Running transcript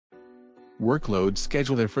Workload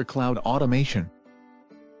scheduler for cloud automation.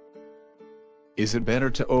 Is it better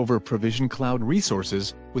to over-provision cloud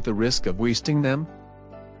resources, with the risk of wasting them?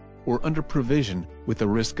 Or under-provision, with the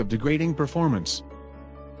risk of degrading performance?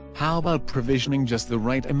 How about provisioning just the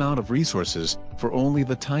right amount of resources, for only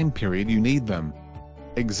the time period you need them?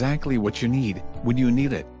 Exactly what you need, when you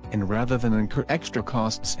need it, and rather than incur extra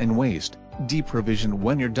costs and waste, deprovision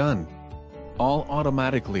when you're done. All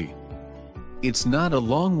automatically. It's not a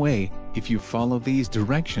long way, if you follow these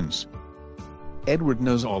directions. Edward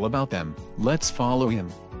knows all about them, let's follow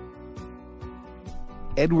him.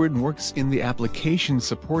 Edward works in the application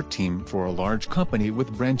support team for a large company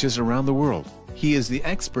with branches around the world. He is the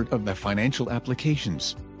expert of the financial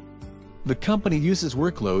applications. The company uses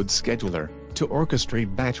Workload Scheduler to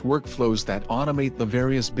orchestrate batch workflows that automate the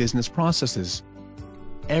various business processes.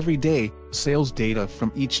 Every day, sales data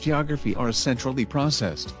from each geography are centrally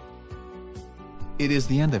processed. It is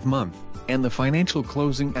the end of month, and the financial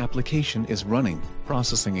closing application is running,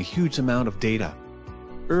 processing a huge amount of data.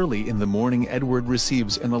 Early in the morning, Edward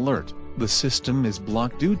receives an alert: the system is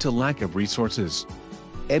blocked due to lack of resources.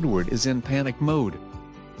 Edward is in panic mode.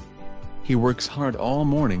 He works hard all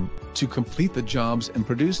morning to complete the jobs and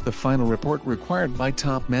produce the final report required by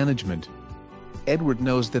top management. Edward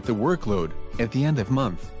knows that the workload, at the end of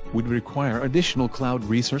month, would require additional cloud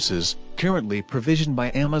resources, currently provisioned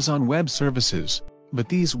by Amazon Web Services, but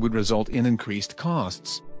these would result in increased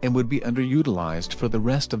costs, and would be underutilized for the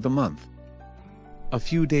rest of the month. A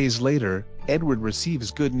few days later, Edward receives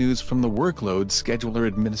good news from the Workload Scheduler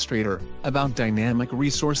administrator about dynamic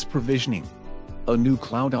resource provisioning. A new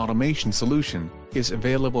cloud automation solution is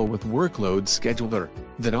available with Workload Scheduler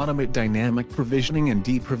that automate dynamic provisioning and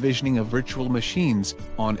deprovisioning of virtual machines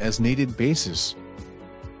on as-needed basis.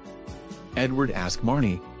 Edward asks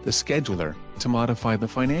Marnie, the scheduler, to modify the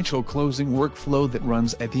financial closing workflow that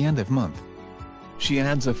runs at the end of month. She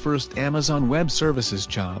adds a first Amazon Web Services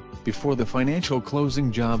job before the financial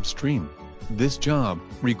closing job stream. This job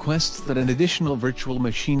requests that an additional virtual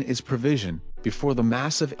machine is provisioned before the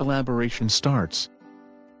massive elaboration starts.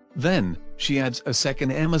 Then, she adds a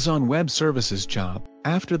second Amazon Web Services job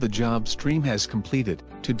after the job stream has completed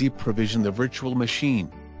to deprovision the virtual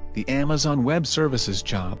machine. The Amazon Web Services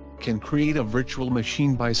job can create a virtual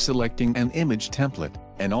machine by selecting an image template,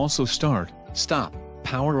 and also start, stop,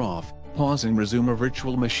 power off, pause and resume a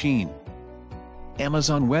virtual machine.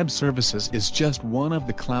 Amazon Web Services is just one of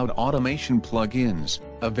the cloud automation plugins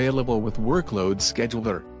available with Workload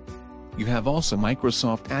Scheduler. You have also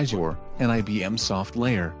Microsoft Azure and IBM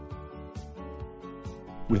SoftLayer.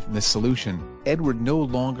 With this solution, Edward no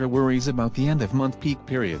longer worries about the end-of-month peak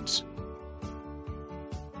periods.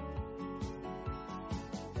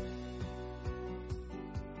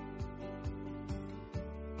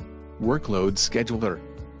 Workload Scheduler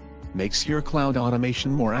makes your cloud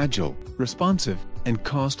automation more agile, responsive, and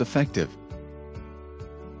cost-effective.